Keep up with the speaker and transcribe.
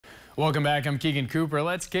Welcome back. I'm Keegan Cooper.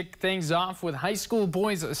 Let's kick things off with high school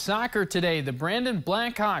boys soccer today. The Brandon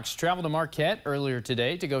Blackhawks traveled to Marquette earlier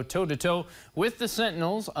today to go toe-to-toe with the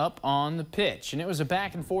Sentinels up on the pitch. And it was a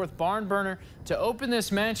back-and-forth barn burner to open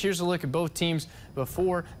this match. Here's a look at both teams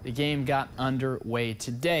before the game got underway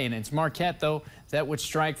today. And it's Marquette, though, that would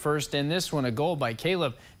strike first in this one. A goal by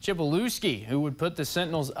Caleb Chipolewski, who would put the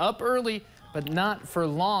Sentinels up early, but not for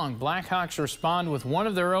long. Blackhawks respond with one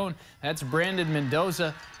of their own. That's Brandon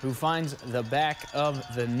Mendoza, who finds the back of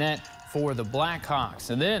the net for the Blackhawks.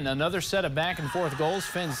 And then another set of back-and-forth goals.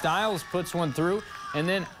 Finn Stiles puts one through, and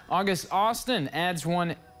then August Austin adds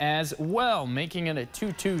one as well, making it a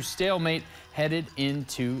 2-2 stalemate headed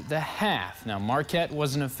into the half. Now, Marquette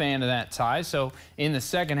wasn't a fan of that tie, so in the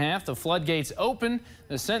second half, the floodgates open.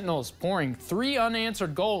 The Sentinels pouring 3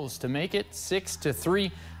 unanswered goals to make it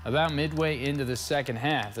 6-3 about midway into the second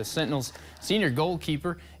half. The Sentinels' senior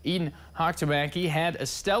goalkeeper, Eden Hoctamaki, had a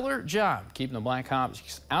stellar job keeping the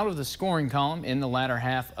Blackhawks out of the scoring column in the latter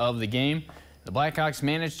half of the game. The Blackhawks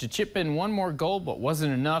managed to chip in one more goal, but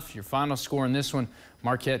wasn't enough. Your final score in this one,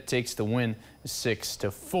 Marquette takes the win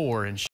 6-4.